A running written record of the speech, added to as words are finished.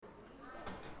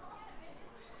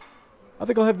I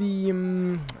think I'll have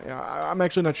I'm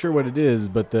actually not sure what it is,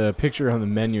 but the picture on the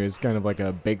menu is kind of like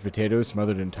a baked potato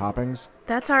smothered in toppings.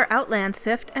 That's our Outland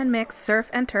Sift and Mix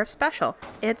Surf and Turf special.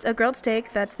 It's a grilled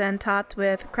steak that's then topped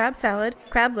with crab salad,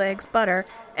 crab legs, butter,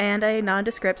 and a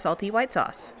nondescript salty white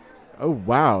sauce. Oh,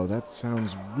 wow, that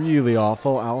sounds really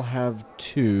awful. I'll have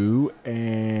 2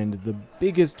 and the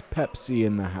biggest Pepsi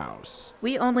in the house.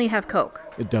 We only have Coke.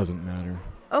 It doesn't matter.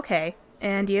 Okay,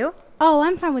 and you? Oh,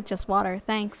 I'm fine with just water,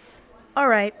 thanks. All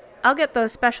right, I'll get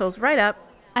those specials right up.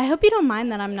 I hope you don't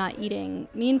mind that I'm not eating.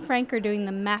 Me and Frank are doing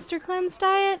the Master Cleanse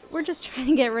diet. We're just trying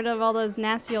to get rid of all those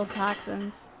nasty old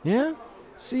toxins. Yeah?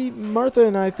 See, Martha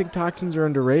and I think toxins are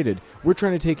underrated. We're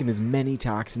trying to take in as many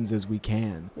toxins as we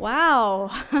can. Wow.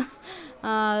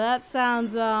 That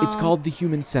sounds, It's called the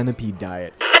human centipede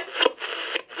diet.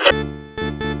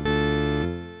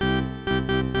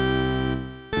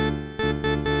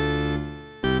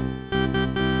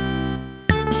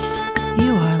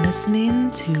 You are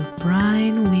listening to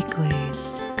Brine Weekly.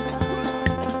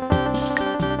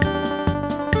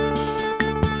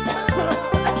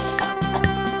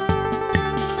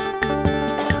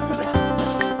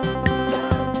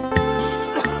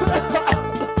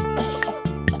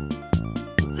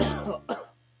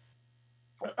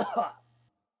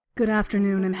 Good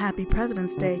afternoon and happy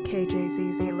President's Day,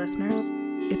 KJZZ listeners.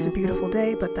 It's a beautiful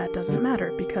day, but that doesn't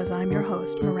matter because I'm your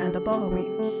host, Miranda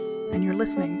Balloween, and you're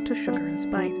listening to Sugar and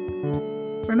Spite.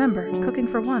 Remember, cooking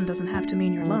for one doesn't have to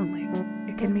mean you're lonely.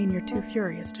 It can mean you're too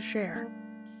furious to share.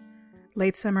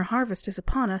 Late summer harvest is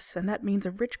upon us, and that means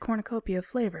a rich cornucopia of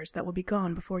flavors that will be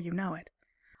gone before you know it.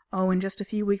 Oh, in just a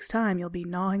few weeks' time, you'll be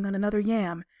gnawing on another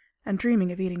yam and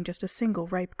dreaming of eating just a single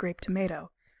ripe grape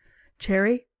tomato.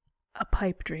 Cherry? A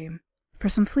pipe dream. For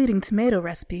some fleeting tomato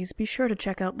recipes, be sure to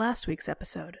check out last week's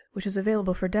episode, which is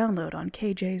available for download on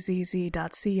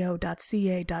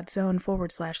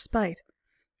kjzz.co.ca.zone/spite.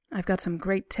 I've got some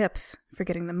great tips for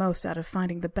getting the most out of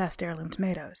finding the best heirloom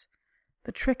tomatoes.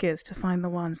 The trick is to find the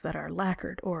ones that are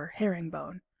lacquered or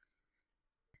herringbone.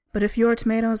 But if your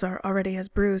tomatoes are already as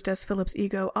bruised as Philip's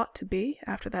ego ought to be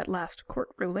after that last court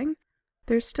ruling,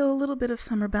 there's still a little bit of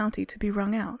summer bounty to be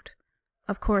wrung out.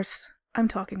 Of course, I'm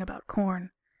talking about corn.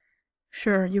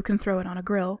 Sure, you can throw it on a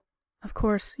grill. Of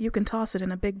course, you can toss it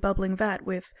in a big bubbling vat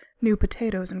with new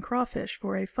potatoes and crawfish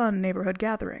for a fun neighborhood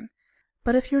gathering.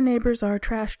 But if your neighbors are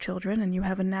trash children and you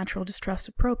have a natural distrust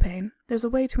of propane, there's a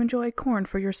way to enjoy corn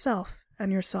for yourself and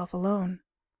yourself alone.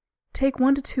 Take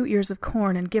 1 to 2 ears of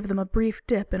corn and give them a brief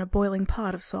dip in a boiling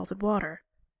pot of salted water.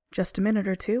 Just a minute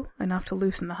or two, enough to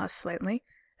loosen the husks slightly,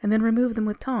 and then remove them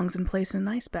with tongs and place in an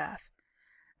ice bath.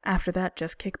 After that,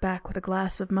 just kick back with a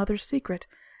glass of Mother's Secret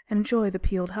and enjoy the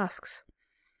peeled husks.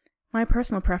 My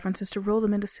personal preference is to roll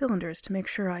them into cylinders to make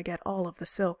sure I get all of the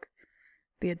silk.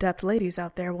 The adept ladies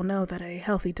out there will know that a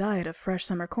healthy diet of fresh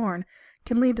summer corn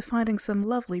can lead to finding some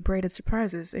lovely braided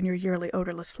surprises in your yearly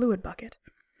odorless fluid bucket.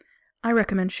 I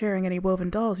recommend sharing any woven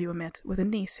dolls you emit with a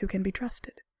niece who can be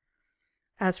trusted.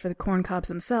 As for the corn cobs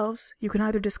themselves, you can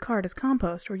either discard as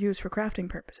compost or use for crafting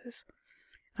purposes.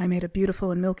 I made a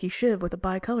beautiful and milky shiv with a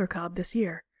bicolor cob this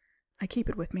year. I keep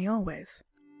it with me always.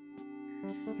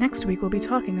 Next week we'll be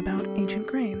talking about ancient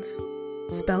grains.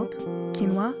 Spelt,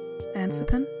 quinoa, and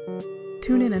sipin.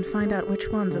 Tune in and find out which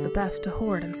ones are the best to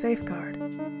hoard and safeguard.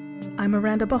 I'm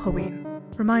Miranda Balloween,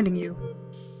 reminding you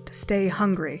to stay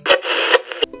hungry.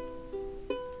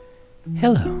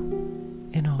 Hello,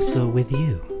 and also with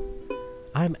you.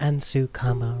 I'm Ansu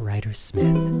Kama Ryder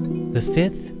Smith, the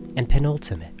 5th and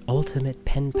penultimate ultimate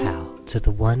pen pal to the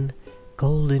one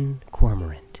Golden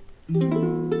Cormorant.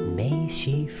 May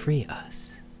she free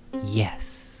us.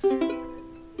 Yes.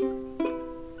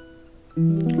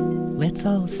 Let's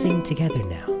all sing together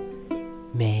now.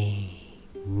 May,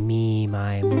 me,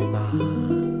 my,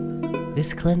 muma.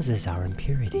 This cleanses our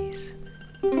impurities.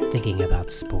 Thinking about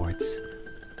sports,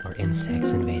 or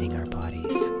insects invading our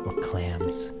bodies, or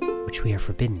clams, which we are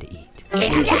forbidden to eat.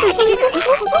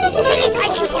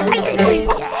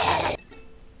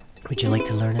 Would you like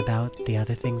to learn about the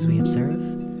other things we observe?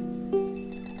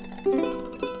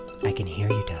 I can hear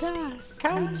you, Dusty.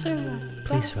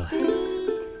 Please relax.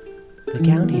 The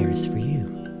gown here is for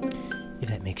you, if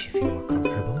that makes you feel more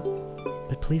comfortable,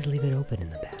 but please leave it open in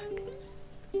the back.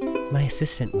 My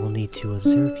assistant will need to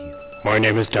observe you. My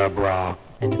name is Deborah.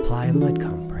 And apply a mud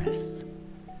compress.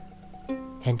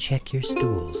 And check your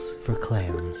stools for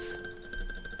clams.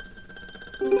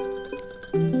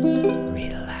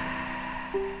 Relax.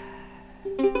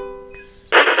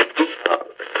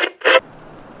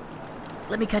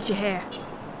 Let me cut your hair.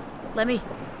 Let me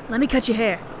cut your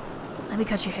hair. Let me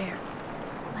cut your hair.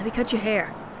 Let me cut your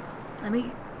hair. Let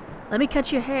me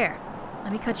cut your hair.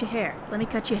 Let me cut your hair. Let me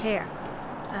cut your hair.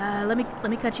 Let me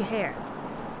cut your hair.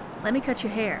 Let me cut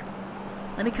your hair.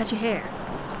 Let me cut your hair.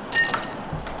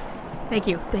 Thank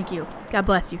you. God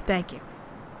bless you. Thank you.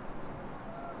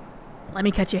 Let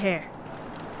me cut your hair.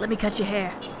 Let me cut your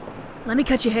hair. Let me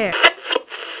cut your hair.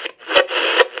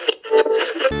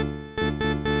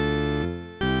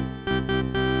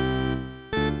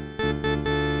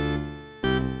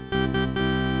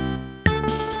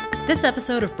 This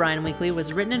episode of Brian Weekly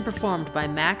was written and performed by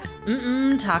Max,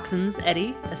 Toxins,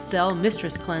 Eddie, Estelle,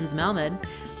 Mistress Cleanse Malmed,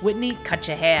 Whitney,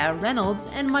 Cutcha Hair,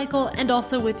 Reynolds, and Michael, and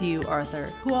also with you, Arthur,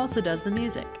 who also does the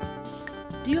music.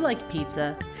 Do you like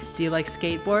pizza? Do you like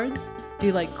skateboards? Do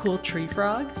you like cool tree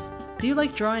frogs? Do you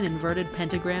like drawing inverted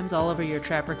pentagrams all over your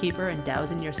Trapper Keeper and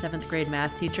dousing your 7th grade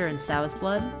math teacher in sow's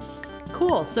blood?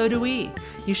 Cool, so do we.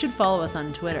 You should follow us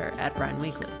on Twitter @Brian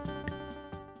Weekly.